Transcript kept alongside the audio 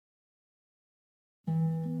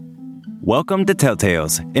Welcome to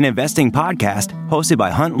Telltales, an investing podcast hosted by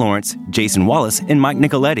Hunt Lawrence, Jason Wallace, and Mike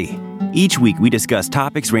Nicoletti. Each week, we discuss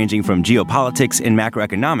topics ranging from geopolitics and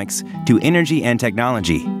macroeconomics to energy and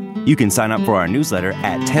technology. You can sign up for our newsletter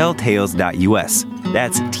at telltales.us.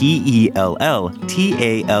 That's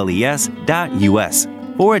TELLTALES.us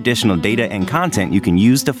for additional data and content you can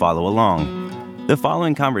use to follow along. The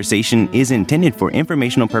following conversation is intended for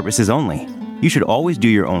informational purposes only. You should always do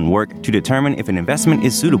your own work to determine if an investment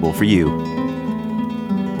is suitable for you.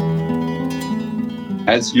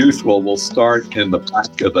 As usual, we'll start in the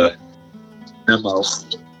back of the memo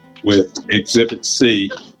with Exhibit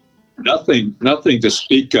C. Nothing to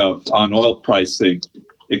speak of on oil pricing,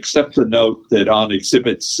 except to note that on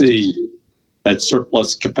Exhibit C, that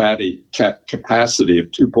surplus capacity of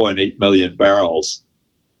 2.8 million barrels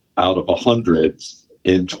out of 100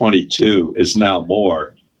 in 22 is now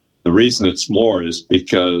more. The reason it's more is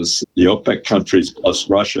because the OPEC countries plus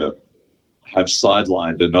Russia have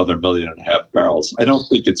sidelined another 1.5 million barrels. I don't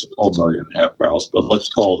think it's a full 1.5 million barrels, but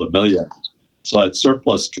let's call it 1 million. So that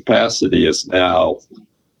surplus capacity is now,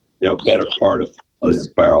 better part of 1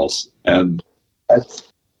 million barrels. And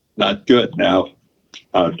that's not good. Now,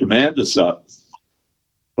 demand is up,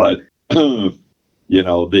 but,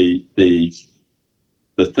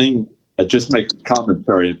 the thing, I just make a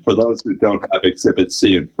commentary, and for those who don't have Exhibit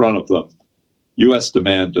C in front of them, U.S.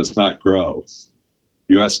 demand does not grow.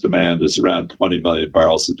 U.S. demand is around 20 million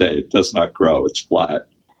barrels a day. It does not grow. It's flat.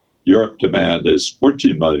 Europe demand is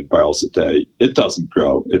 14 million barrels a day. It doesn't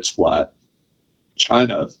grow. It's flat.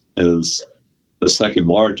 China is the second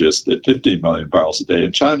largest at 15 million barrels a day,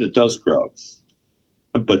 and China does grow.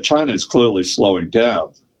 But China is clearly slowing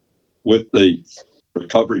down. With the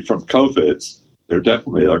recovery from COVID, their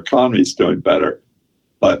economy is doing better.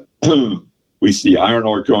 But we see iron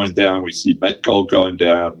ore going down, we see met coal going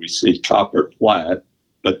down, we see copper flat,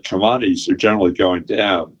 but commodities are generally going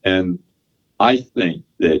down. And I think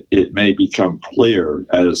that it may become clear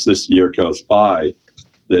as this year goes by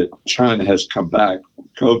that China has come back from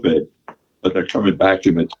COVID, but they're coming back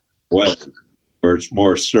in a way where it's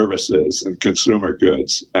more services and consumer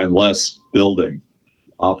goods and less building.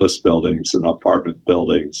 Office buildings and apartment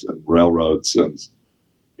buildings and railroads and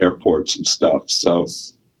airports and stuff. So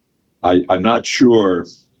I'm not sure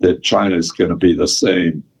that China is going to be the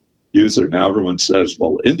same user. Now everyone says,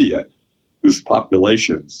 well, India, whose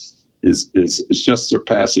population is just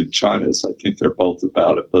surpassing China's. I think they're both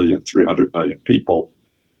about 1.3 billion people.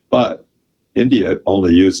 But India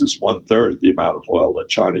only uses 1/3 the amount of oil that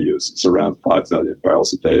China uses, around 5 million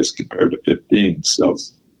barrels a day as compared to 15. So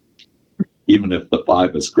even if the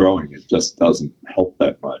 5 is growing, it just doesn't help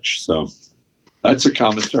that much. So that's a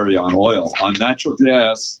commentary on oil. On natural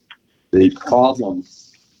gas, the problem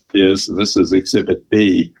is, and this is Exhibit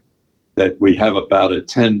B, that we have about a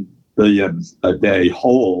 10 billion a day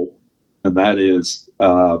hole, and that is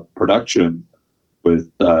production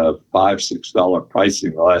with $5-6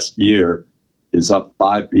 pricing last year is up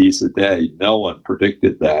 5 Bs a day. No one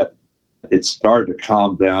predicted that. It started to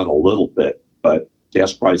calm down a little bit, but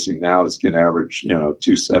gas pricing now is going to average,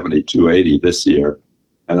 $270, $280 this year,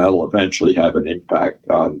 and that'll eventually have an impact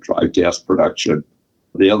on dry gas production.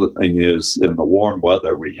 The other thing is, in the warm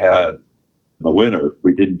weather we had in the winter,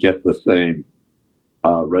 we didn't get the same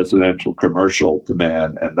residential commercial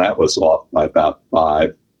demand, and that was off by about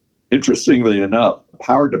 5. Interestingly enough,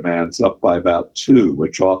 power demand's up by about 2,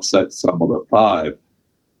 which offsets some of the 5.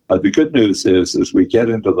 The good news is, as we get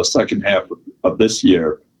into the second half of this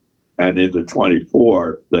year, and into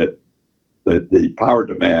 24, that the power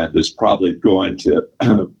demand is probably going to,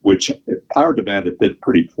 which power demand had been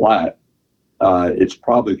pretty flat, it's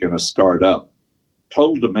probably going to start up.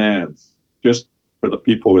 Total demand, just for the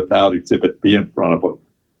people without Exhibit B in front of them,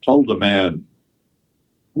 total demand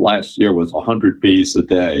last year was 100 Bs a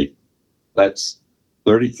day. That's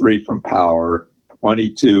 33 from power,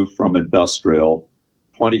 22 from industrial,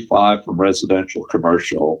 25 from residential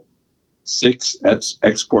commercial, 6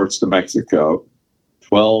 exports to Mexico,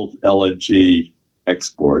 12 LNG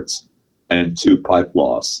exports, and 2 pipe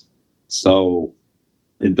loss. So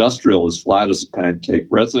industrial is flat as a pancake.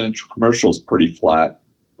 Residential commercial is pretty flat,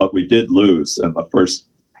 but we did lose in the first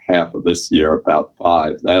half of this year about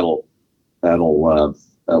 5. That'll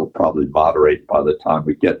probably moderate by the time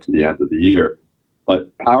we get to the end of the year.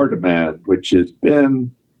 But power demand, which has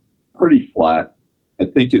been pretty flat, I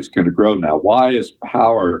think it's going to grow now. Why is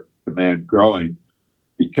power demand growing?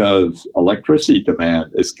 Because electricity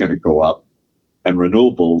demand is going to go up, and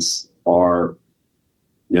renewables are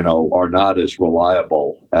not as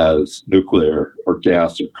reliable as nuclear or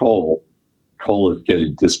gas or coal. Coal is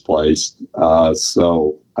getting displaced.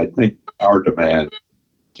 So I think power demand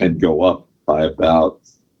can go up by about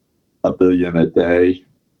 1 billion a day,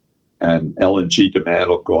 and LNG demand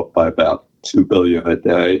will go up by about 2 billion a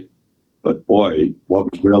day. But boy,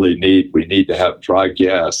 what we really need, we need to have dry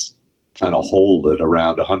gas kind of hold at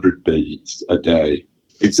around 100 billion a day.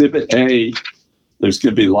 Exhibit A, there's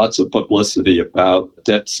going to be lots of publicity about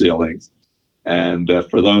debt ceilings. And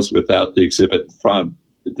for those without the exhibit in front,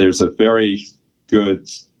 there's a very good,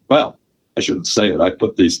 well, I shouldn't say it. I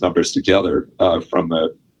put these numbers together from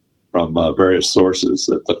various sources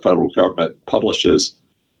that the federal government publishes.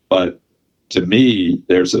 But to me,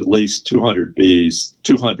 there's at least 200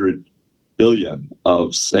 billion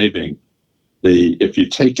of saving. If you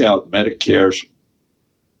take out Medicare,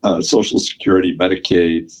 Social Security,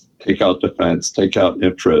 Medicaid, take out defense, take out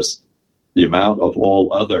interest, the amount of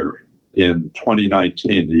all other in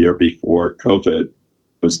 2019, the year before COVID,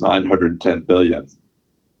 was 910 billion.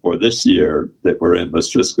 For this year that we're in,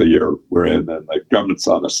 this fiscal year we're in, and the government's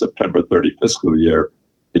on a September 30 fiscal year,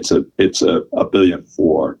 it's a $1.4 billion.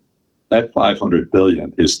 That 500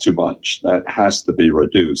 billion is too much. That has to be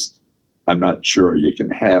reduced. I'm not sure you can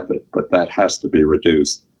have it, but that has to be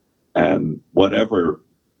reduced. And whatever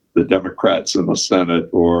the Democrats in the Senate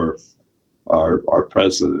or our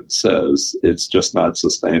president says, it's just not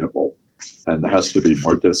sustainable. And there has to be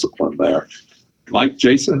more discipline there. Mike,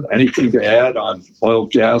 Jason, anything to add on oil,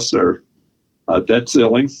 gas, or debt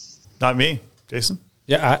ceiling? Not me. Jason?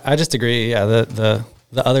 Yeah, I just agree. Yeah, the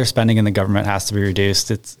other spending in the government has to be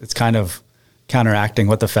reduced. It's kind of counteracting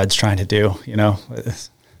what the Fed's trying to do, you know?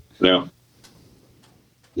 Yeah.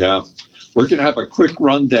 We're going to have a quick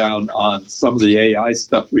rundown on some of the AI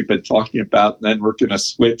stuff we've been talking about, and then we're going to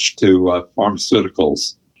switch to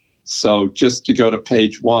pharmaceuticals. So just to go to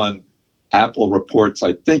page 1, Apple reports,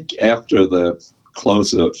 I think after the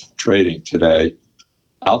close of trading today,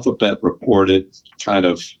 Alphabet reported kind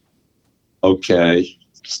of okay,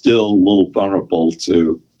 still a little vulnerable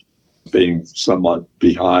to being somewhat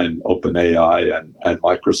behind OpenAI and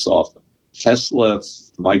Microsoft. Tesla,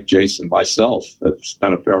 Mike, Jason, myself have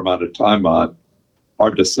spent a fair amount of time on.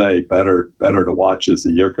 Hard to say, better to watch as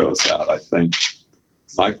the year goes out, I think.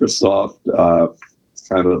 Microsoft,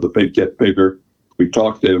 kind of the big get bigger. We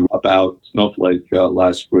talked to him about Snowflake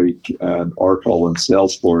last week and Oracle and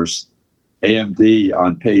Salesforce. AMD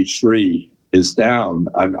on page 3 is down.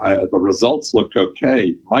 The results look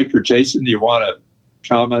okay. Mike or Jason, do you want to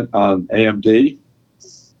comment on AMD?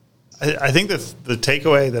 I think the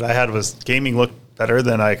takeaway that I had was gaming looked better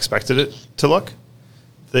than I expected it to look.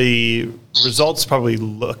 The results probably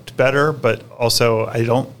looked better, but also I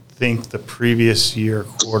don't think the previous year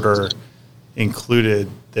quarter included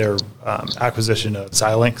their acquisition of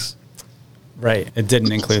Xilinx. Right. It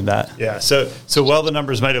didn't include that. Yeah. So while the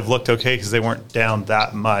numbers might have looked okay because they weren't down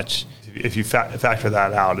that much, if you factor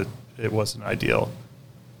that out, it wasn't ideal.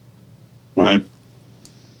 Right.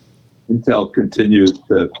 Intel continues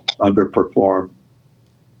to underperform.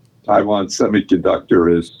 Taiwan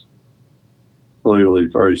Semiconductor is clearly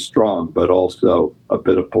very strong, but also a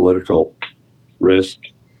bit of political risk.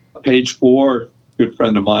 Page 4, a good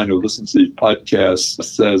friend of mine who listens to these podcasts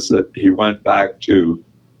says that he went back to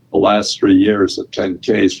the last 3 years of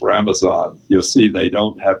 10Ks for Amazon. You'll see they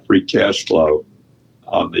don't have free cash flow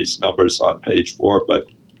on these numbers on page 4, but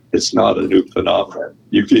it's not a new phenomenon.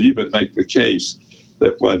 You could even make the case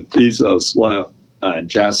that when Bezos left and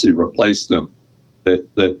Jassy replaced him,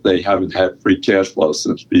 that they haven't had free cash flow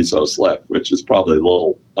since Bezos left, which is probably a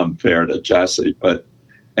little unfair to Jassy. But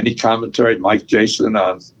any commentary, Mike, Jason,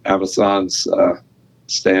 on Amazon's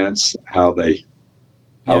stance, how they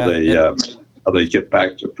get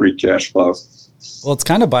back to free cash flow? Well, it's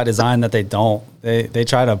kind of by design that they don't. They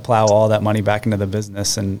try to plow all that money back into the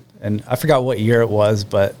business, and I forgot what year it was,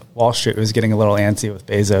 but Wall Street was getting a little antsy with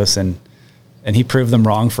Bezos, and he proved them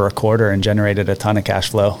wrong for a quarter and generated a ton of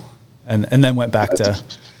cash flow, and then went back to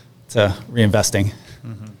reinvesting.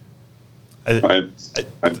 Mm-hmm.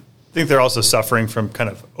 I think they're also suffering from kind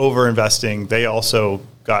of over-investing. They also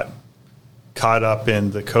got caught up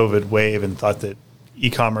in the COVID wave and thought that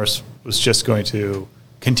e-commerce was just going to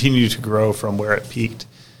continue to grow from where it peaked,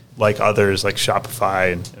 like others, like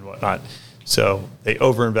Shopify and whatnot. So they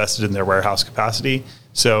over-invested in their warehouse capacity.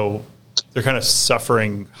 So they're kind of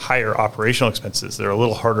suffering higher operational expenses. They're a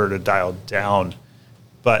little harder to dial down.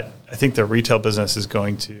 But I think the retail business is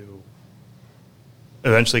going to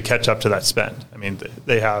eventually catch up to that spend. I mean,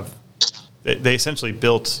 they essentially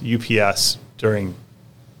built UPS during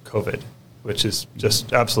COVID, which is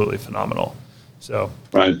just absolutely phenomenal. So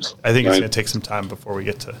I think it's going to take some time before we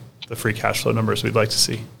get to the free cash flow numbers we'd like to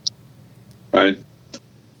see. Right.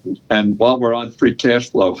 And while we're on free cash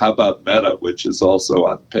flow, how about Meta, which is also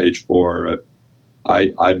on page 4?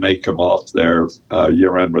 I may come off their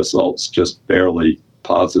year-end results just barely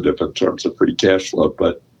positive in terms of free cash flow,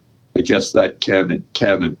 but I guess that can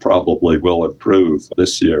and probably will improve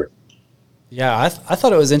this year. Yeah, I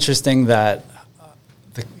thought it was interesting that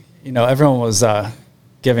everyone was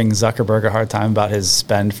giving Zuckerberg a hard time about his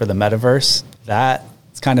spend for the metaverse.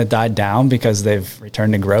 That's kind of died down because they've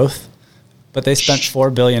returned to growth, but they spent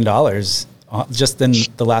 $4 billion just in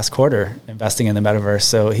the last quarter investing in the metaverse.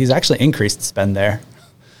 So he's actually increased spend there.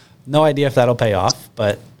 No idea if that'll pay off,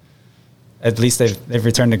 but at least they've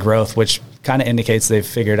returned to growth, which kind of indicates they've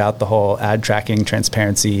figured out the whole ad tracking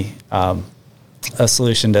transparency, a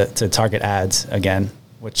solution to target ads again,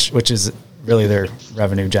 which is really their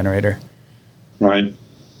revenue generator. Right.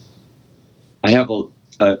 I have a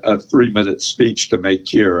 3-minute speech to make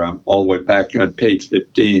here. I'm all the way back on page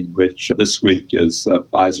 15, which this week is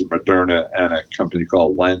Pfizer, Moderna, and a company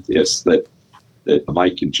called LNTH that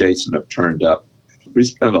Mike and Jason have turned up. We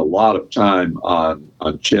spend a lot of time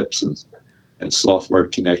on chips and software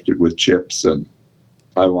connected with chips and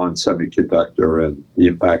Taiwan Semiconductor and the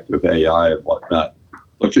impact of AI and whatnot,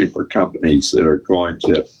 looking for companies that are going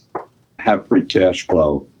to have free cash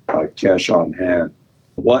flow, cash on hand.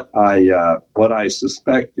 What I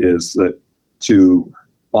suspect is that to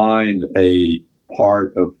find a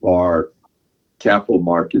part of our capital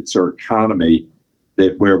markets or economy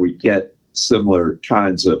that where we get similar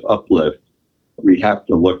kinds of uplift, we have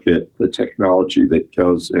to look at the technology that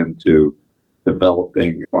goes into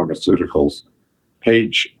developing pharmaceuticals.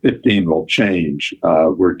 Page 15 will change.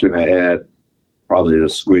 We're going to add probably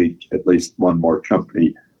this week at least one more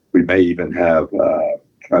company. We may even have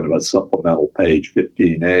kind of a supplemental page,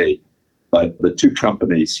 15A. But the two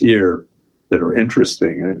companies here that are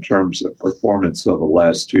interesting in terms of performance over the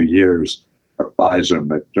last 2 years are Pfizer and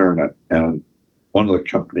Moderna. And one of the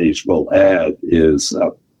companies we'll add is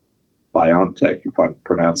BioNTech, if I'm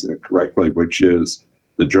pronouncing it correctly, which is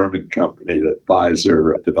the German company that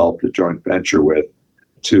Pfizer developed a joint venture with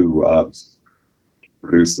to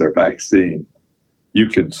produce their vaccine. You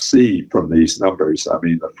can see from these numbers, I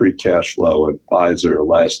mean, the free cash flow in Pfizer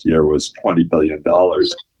last year was $20 billion.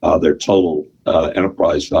 Their total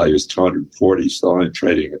enterprise value is $240, so only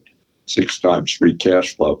trading at 6 times free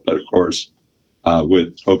cash flow. But of course,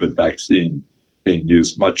 with COVID vaccine being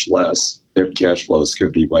used much less, their cash flows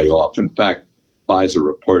could be way off. In fact, Pfizer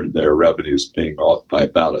reported their revenues being off by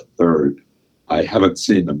about a third. I haven't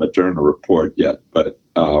seen the Moderna report yet, but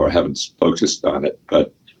or haven't focused on it,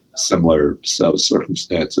 but similar set of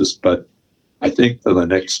circumstances. But I think for the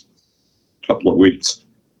next couple of weeks,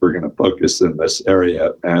 we're going to focus in this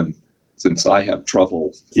area. And since I have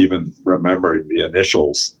trouble even remembering the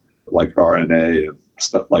initials like RNA and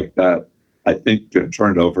stuff like that, I think going to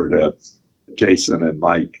turn it over to Jason and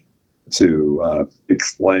Mike to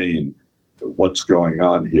explain what's going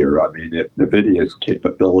on here. I mean, NVIDIA's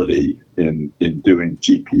capability in doing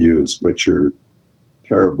GPUs, which are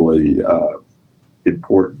terribly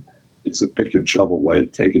important, it's a pick and shovel way to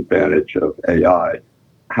take advantage of AI.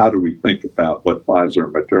 How do we think about what Pfizer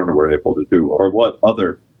and Moderna were able to do, or what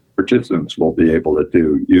other participants will be able to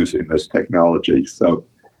do using this technology? So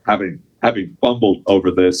having fumbled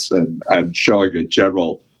over this and showing a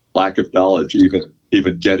general lack of knowledge,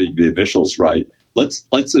 even getting the initials right,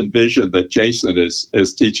 let's envision that Jason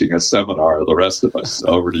is teaching a seminar. The rest of us,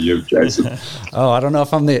 over to you, Jason. Oh, I don't know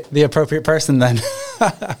if I'm the appropriate person then.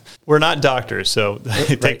 We're not doctors, so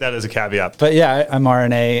take that as a caveat. But yeah,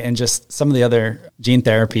 mRNA and just some of the other gene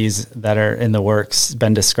therapies that are in the works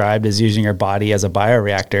been described as using your body as a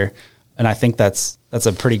bioreactor. And I think that's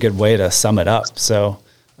a pretty good way to sum it up. So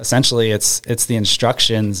essentially it's the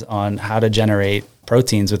instructions on how to generate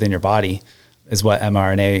proteins within your body is what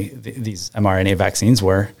these mRNA vaccines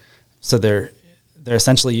were. So they're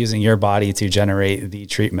essentially using your body to generate the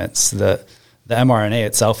treatments. The mRNA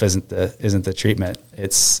itself isn't the treatment.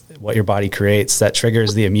 It's what your body creates that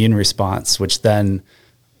triggers the immune response, which then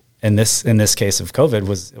in this case of COVID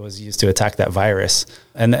was used to attack that virus.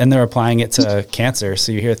 And they're applying it to cancer.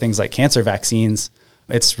 So you hear things like cancer vaccines.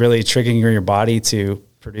 It's really triggering your body to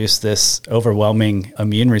produce this overwhelming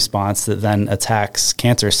immune response that then attacks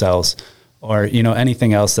cancer cells, or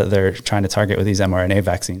anything else that they're trying to target with these mRNA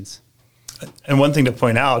vaccines. And one thing to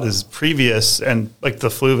point out is previous, and like the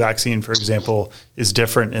flu vaccine, for example, is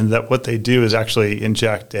different in that what they do is actually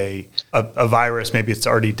inject a virus, maybe it's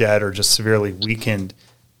already dead or just severely weakened,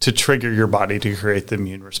 to trigger your body to create the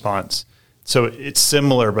immune response. So it's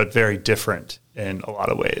similar but very different in a lot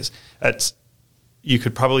of ways. You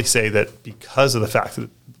could probably say that because of the fact that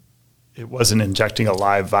it wasn't injecting a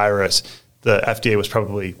live virus, the FDA was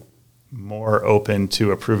probably more open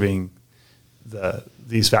to approving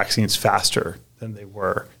these vaccines faster than they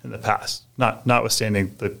were in the past.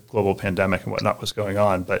 Notwithstanding the global pandemic and whatnot was going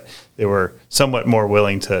on, but they were somewhat more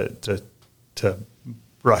willing to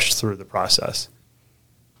rush through the process.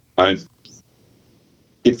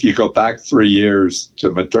 If you go back 3 years to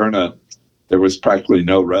Moderna, there was practically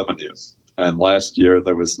no revenue. And last year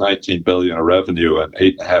there was $19 billion of revenue and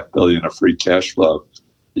 $8.5 billion of free cash flow.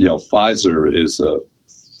 Pfizer is a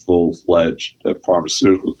full-fledged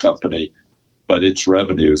pharmaceutical company, but its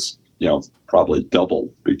revenues, probably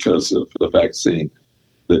doubled because of the vaccine.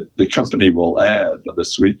 The company we'll add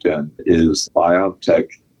this weekend is BioNTech,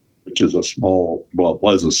 which is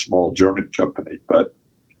was a small German company, but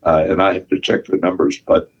and I have to check the numbers,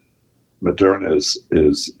 but Moderna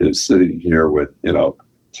is sitting here with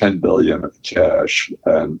 $10 billion of cash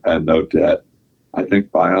and no debt. I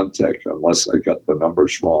think BioNTech, unless I got the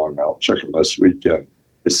numbers wrong, I'll check them this weekend,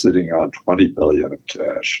 is sitting on $20 billion of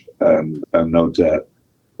cash and no debt.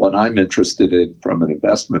 What I'm interested in from an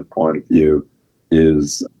investment point of view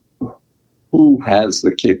is who has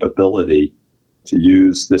the capability to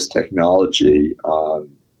use this technology on,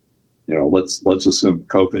 let's assume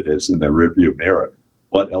COVID is in the rearview mirror.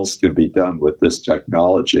 What else can be done with this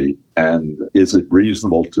technology? And is it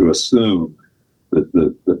reasonable to assume that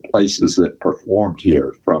the places that performed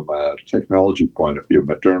here from a technology point of view,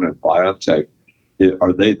 Moderna and BioNTech,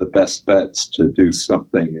 are they the best bets to do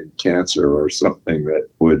something in cancer or something that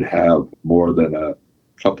would have more than a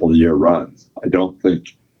couple of year run? I don't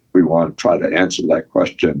think we want to try to answer that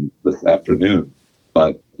question this afternoon,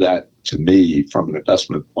 but that, to me, from an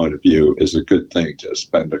investment point of view, is a good thing to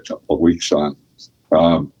spend a couple of weeks on.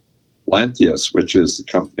 Lantheus, which is the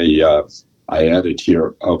company I added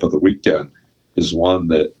here over the weekend, is one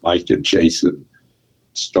that Mike and Jason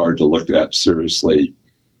started to look at seriously,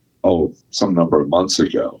 some number of months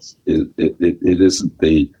ago. It isn't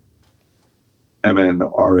the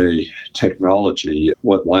mRNA technology.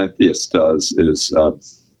 What Lantheus does is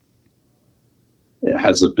it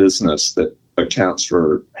has a business that accounts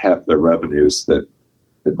for half their revenues that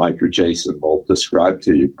Mike or Jason will describe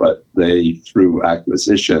to you, but they, through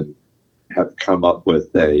acquisition, have come up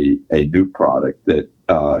with a new product that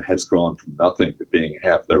has gone from nothing to being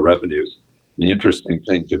half their revenues. The interesting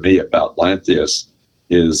thing to me about Lantheus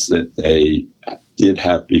is that they did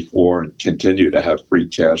have before and continue to have free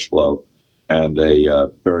cash flow and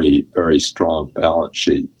a very, very strong balance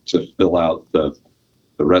sheet. To fill out the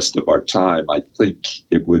rest of our time, I think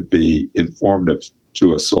it would be informative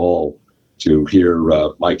to us all to hear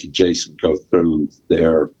Mike and Jason go through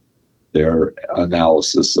their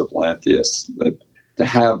analysis of Lantheus. To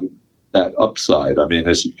have that upside,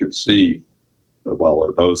 as you can see,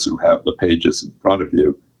 or those who have the pages in front of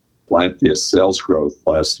you, Lantheus sales growth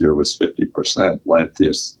last year was 50%.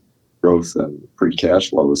 Lantheus growth and free cash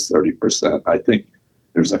flow was 30%. I think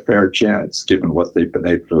there's a fair chance, given what they've been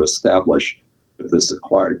able to establish with this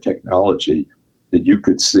acquired technology, that you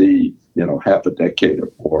could see, half a decade or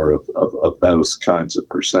more of those kinds of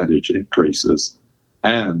percentage increases.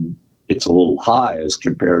 And it's a little high as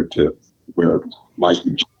compared to where Mike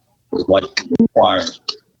would like to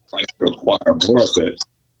acquire more of it,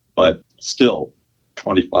 but still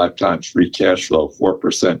 25 times free cash flow,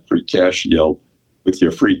 4% free cash yield, with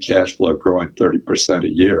your free cash flow growing 30% a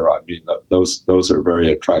year. Those are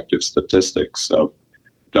very attractive statistics. So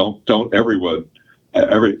don't everyone,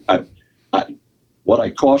 what I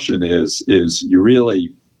caution is you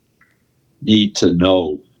really need to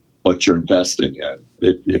know what you're investing in.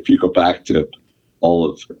 If you go back to all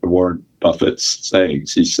of Warren Buffett's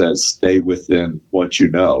sayings, he says, stay within what you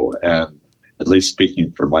know. And at least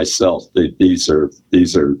speaking for myself, these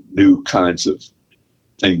are new kinds of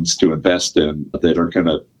things to invest in that are going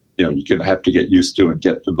to, you're going to have to get used to and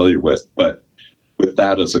get familiar with. But with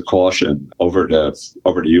that as a caution, over to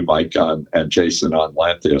you, Mike, and Jason on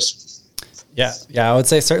Lantheus. Yeah, I would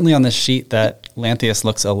say certainly on this sheet that Lantheus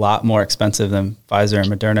looks a lot more expensive than Pfizer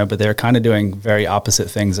and Moderna, but they're kind of doing very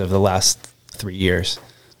opposite things over the last 3 years.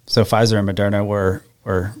 So Pfizer and Moderna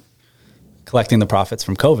were collecting the profits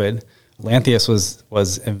from COVID. Lantheus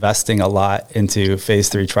was investing a lot into phase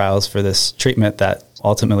 3 trials for this treatment that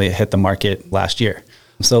ultimately hit the market last year.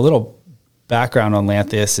 So a little background on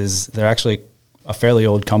Lantheus is they're actually a fairly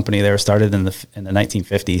old company. They were started in the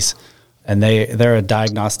 1950s, and they're a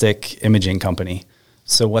diagnostic imaging company.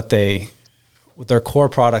 So what their core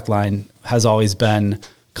product line has always been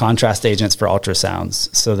contrast agents for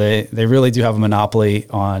ultrasounds. So they really do have a monopoly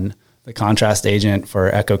on the contrast agent for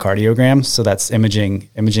echocardiograms. So that's imaging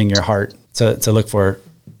your heart to look for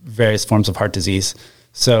various forms of heart disease.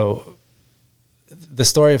 So the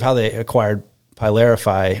story of how they acquired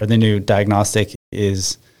Pylarify, or the new diagnostic,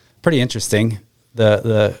 is pretty interesting.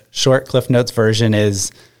 The short Cliff Notes version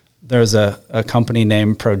is there's a company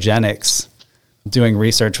named Progenics doing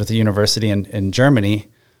research with a university in Germany,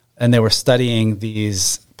 and they were studying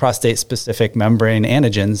these prostate-specific membrane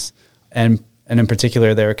antigens, and in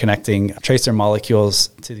particular, they were connecting tracer molecules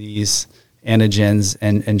to these antigens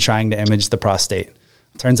and trying to image the prostate.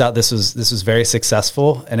 Turns out this was very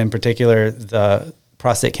successful, and in particular, the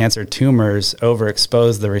prostate cancer tumors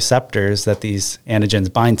overexpose the receptors that these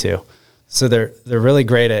antigens bind to. So they're really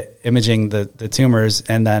great at imaging the tumors,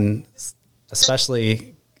 and then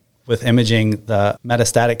especially with imaging the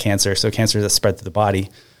metastatic cancer, so cancer that's spread through the body.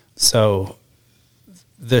 So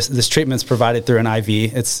this treatment's provided through an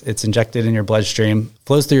IV. It's injected in your bloodstream,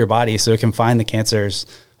 flows through your body, so it can find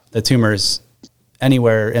the tumors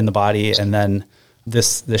anywhere in the body, and then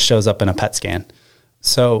this shows up in a PET scan.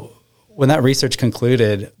 So when that research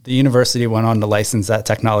concluded, the university went on to license that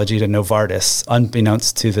technology to Novartis,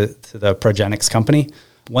 unbeknownst to the Progenics company.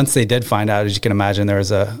 Once they did find out, as you can imagine, there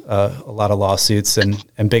was a lot of lawsuits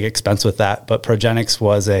and big expense with that. But Progenics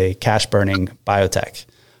was a cash-burning biotech.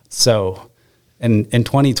 So in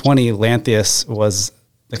 2020, Lantheus was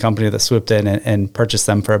the company that swooped in and purchased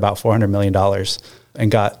them for about $400 million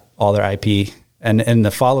and got all their IP. And in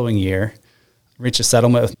the following year, reached a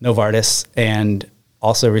settlement with Novartis and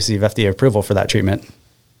also received FDA approval for that treatment.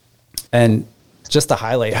 And just to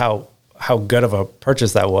highlight how good of a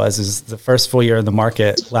purchase that was, is the first full year in the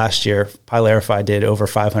market last year, Pylarify did over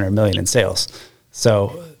 $500 million in sales.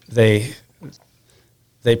 So they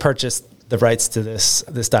purchased the rights to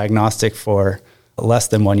this diagnostic for less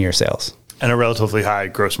than 1 year sales. And a relatively high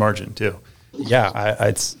gross margin too. Yeah,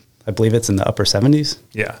 I believe it's in the upper 70s.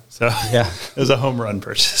 Yeah. So yeah, it was a home run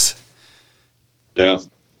purchase. Yeah.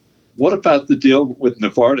 What about the deal with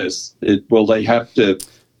Novartis? Will they have to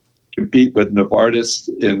compete with Novartis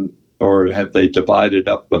or have they divided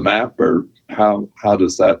up the map, or how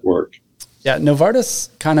does that work? Yeah, Novartis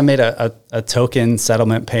kind of made a token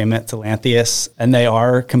settlement payment to Lantheus, and they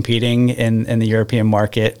are competing in the European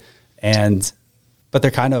market, but they're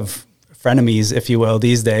kind of frenemies, if you will,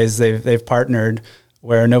 these days. They've partnered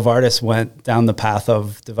where Novartis went down the path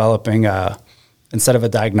of developing instead of a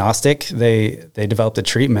diagnostic, they developed a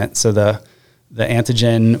treatment. So the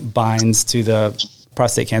antigen binds to the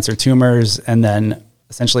prostate cancer tumors and then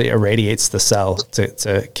essentially irradiates the cell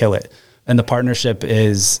to kill it. And the partnership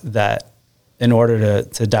is that in order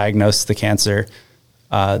to diagnose the cancer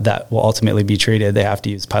that will ultimately be treated, they have to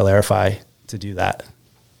use Pylarify to do that.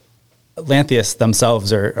 Lantheus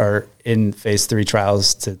themselves are in phase 3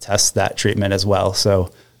 trials to test that treatment as well.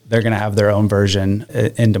 So they're going to have their own version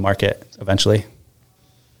into market eventually.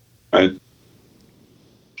 Right.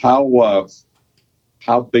 How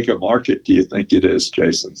big a market do you think it is,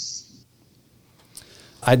 Jason?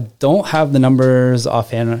 I don't have the numbers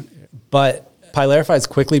offhand, but Pylarify is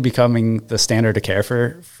quickly becoming the standard of care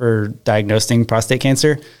for diagnosing prostate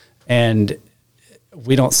cancer. And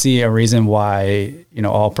we don't see a reason why,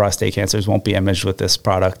 all prostate cancers won't be imaged with this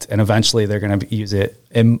product. And eventually they're going to use it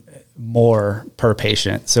more per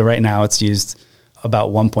patient. So right now it's used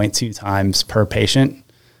about 1.2 times per patient.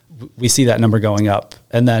 We see that number going up.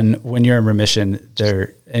 And then when you're in remission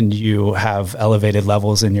and you have elevated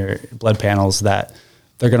levels in your blood panels, that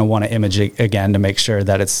they're going to want to image it again to make sure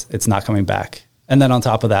that it's not coming back. And then on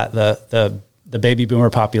top of that, the baby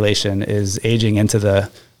boomer population is aging into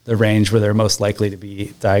the range where they're most likely to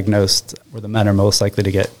be diagnosed, where the men are most likely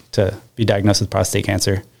to be diagnosed with prostate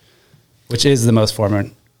cancer, which is the most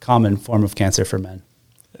common form of cancer for men.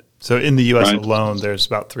 So in the U.S. alone, there's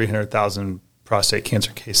about 300,000 prostate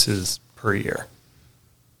cancer cases per year.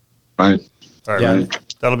 Right. All right. Yeah.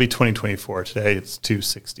 That'll be 2024. Today it's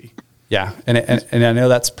 260. Yeah. And I know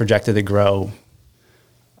that's projected to grow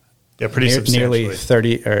pretty substantially. Nearly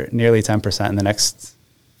 30 or nearly 10% in the next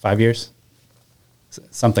 5 years.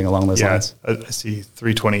 Something along those lines. I see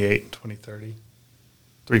 328 in 2030,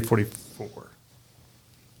 344.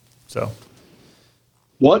 So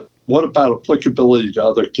what about applicability to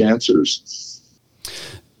other cancers?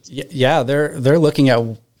 Yeah, they're looking at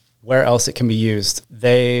where else it can be used.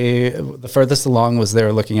 The furthest along was they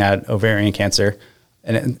were looking at ovarian cancer,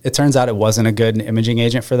 and it turns out it wasn't a good imaging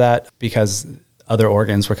agent for that because other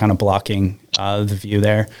organs were kind of blocking the view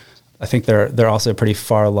there. I think they're also pretty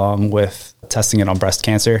far along with testing it on breast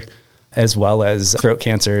cancer as well as throat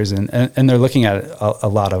cancers, and they're looking at a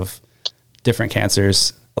lot of different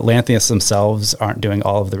cancers. Lantheus themselves aren't doing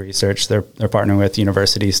all of the research. They're partnering with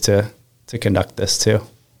universities to conduct this too.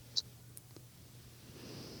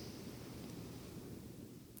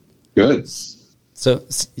 Good. So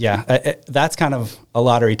yeah, that's kind of a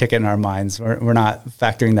lottery ticket in our minds. We're not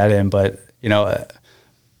factoring that in, but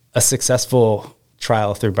a successful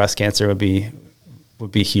trial through breast cancer would be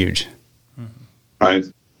huge. Right.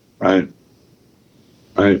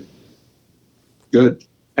 Good.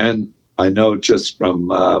 And I know just from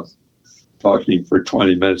talking for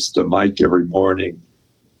 20 minutes to Mike every morning,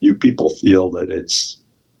 you people feel that it's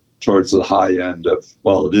towards the high end of,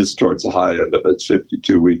 well, it is towards the high end of its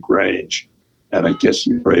 52-week range. And I guess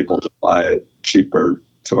you were able to buy it cheaper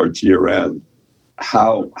towards year end.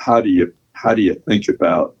 How do you think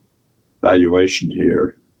about valuation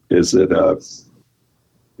here? Is it a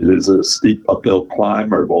steep uphill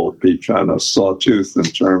climb, or will it be kind of sawtooth in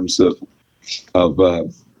terms of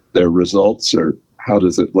their results, or how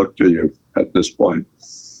does it look to you at this point?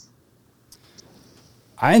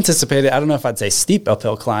 I anticipated, I don't know if I'd say steep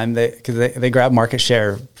uphill climb, because they grab market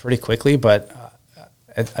share pretty quickly, but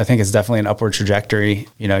I think it's definitely an upward trajectory.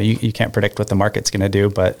 You know, you can't predict what the market's going to do,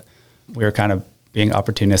 but we were kind of being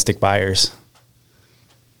opportunistic buyers.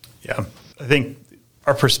 Yeah, I think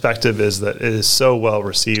our perspective is that it is so well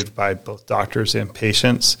received by both doctors and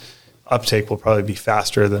patients. Uptake will probably be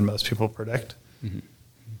faster than most people predict. Mm-hmm.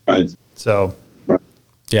 Right. So,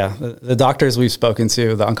 yeah, the doctors we've spoken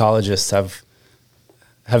to, the oncologists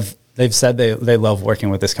they've said they love working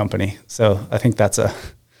with this company. So I think it's a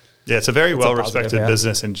very well respected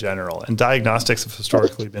business in general. And diagnostics have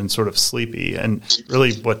historically been sort of sleepy. And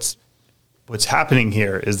really, what's happening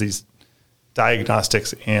here is these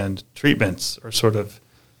diagnostics and treatments are sort of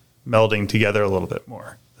melding together a little bit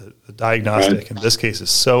more. The diagnostic in this case is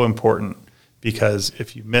so important, because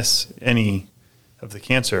if you miss any of the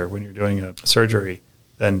cancer when you're doing a surgery,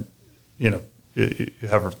 then you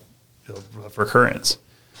have recurrence.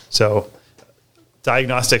 So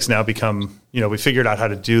diagnostics now become, we figured out how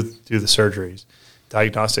to do the surgeries.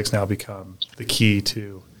 Diagnostics now become the key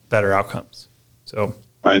to better outcomes. So,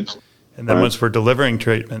 and then once we're delivering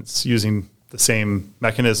treatments using the same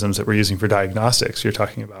mechanisms that we're using for diagnostics, you're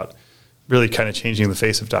talking about really kind of changing the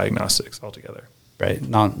face of diagnostics altogether. Right.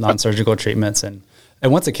 Non-surgical treatments. And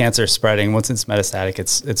once a cancer is spreading, once it's metastatic,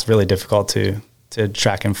 it's really difficult to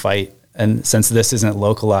track and fight. And since this isn't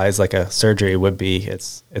localized like a surgery would be,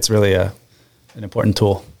 it's really an important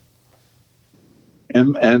tool.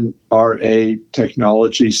 mRNA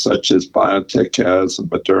technology such as BioNTech has and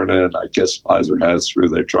Moderna, and I guess Pfizer has through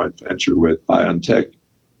their joint venture with BioNTech,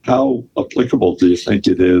 how applicable do you think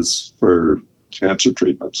it is for cancer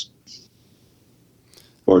treatments?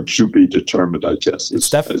 Or to be determined, I guess. It's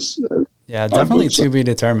definitely to be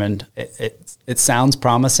determined. It sounds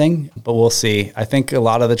promising, but we'll see. I think a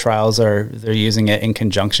lot of the trials they're using it in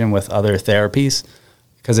conjunction with other therapies,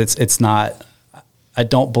 because it's not. I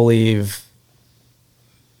don't believe,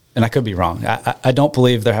 and I could be wrong. I don't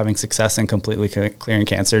believe they're having success in completely clearing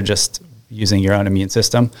cancer just using your own immune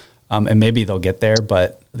system. And maybe they'll get there,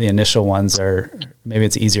 but the initial ones maybe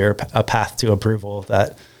it's easier a path to approval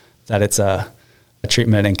that it's a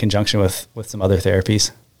treatment in conjunction with some other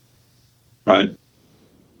therapies. Right.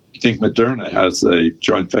 I think Moderna has a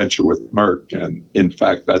joint venture with Merck, and in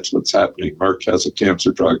fact, that's what's happening. Merck has a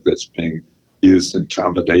cancer drug that's being used in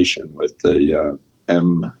combination with the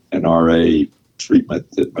mRNA treatment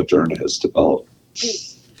that Moderna has developed.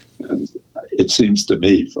 And it seems to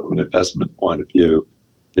me, from an investment point of view,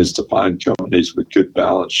 is to find companies with good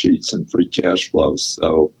balance sheets and free cash flows.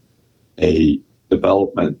 So a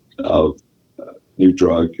development of new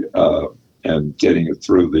drug and getting it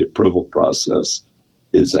through the approval process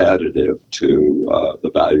is additive to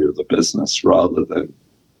the value of the business, rather than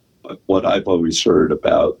what I've always heard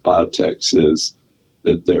about biotechs is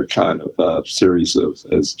that they're kind of a series of,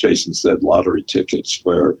 as Jason said, lottery tickets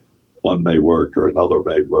where one may work or another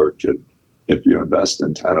may work. And if you invest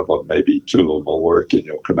in 10 of them, maybe 2 of them will work and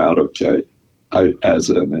you'll come out okay. As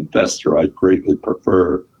an investor, I greatly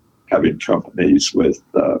prefer having companies with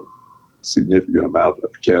significant amount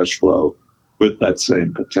of cash flow with that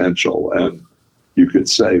same potential. And you could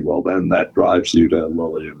say, well, then that drives you to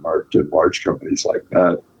Lilly and Merck and large companies like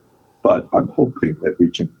that. But I'm hoping that we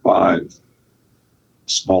can find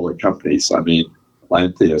smaller companies. I mean,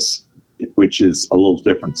 LNTH, which is a little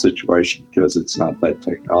different situation because it's not that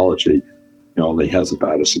technology, only has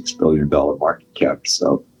about a $6 billion market cap.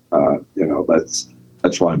 So,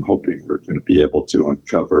 that's why I'm hoping we're going to be able to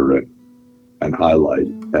uncover and highlight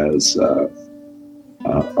as a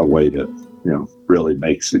way to, really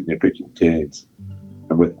make significant gains.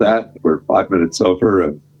 And with that, we're 5 minutes over,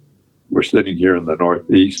 and we're sitting here in the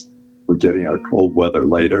Northeast. We're getting our cold weather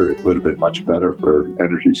later. It would have been much better for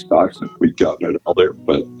energy stocks if we'd gotten it earlier,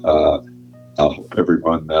 but I hope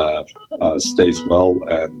everyone stays well,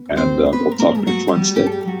 and we'll talk next Wednesday.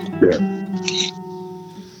 Yeah.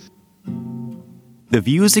 The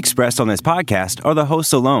views expressed on this podcast are the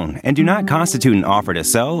hosts alone and do not constitute an offer to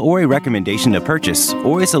sell or a recommendation to purchase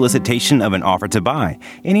or a solicitation of an offer to buy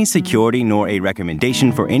any security nor a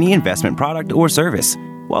recommendation for any investment product or service.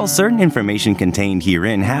 While certain information contained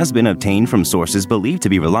herein has been obtained from sources believed to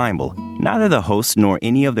be reliable, neither the hosts nor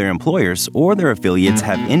any of their employers or their affiliates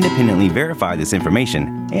have independently verified this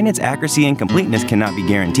information, and its accuracy and completeness cannot be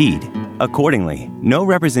guaranteed. Accordingly, no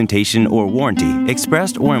representation or warranty,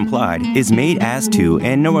 expressed or implied, is made as to,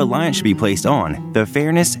 and no reliance should be placed on, the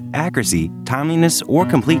fairness, accuracy, timeliness, or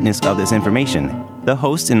completeness of this information. The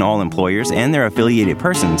hosts and all employers and their affiliated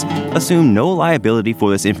persons assume no liability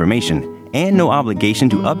for this information and no obligation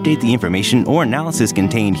to update the information or analysis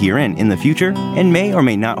contained herein in the future, and may or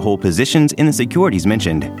may not hold positions in the securities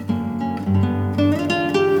mentioned.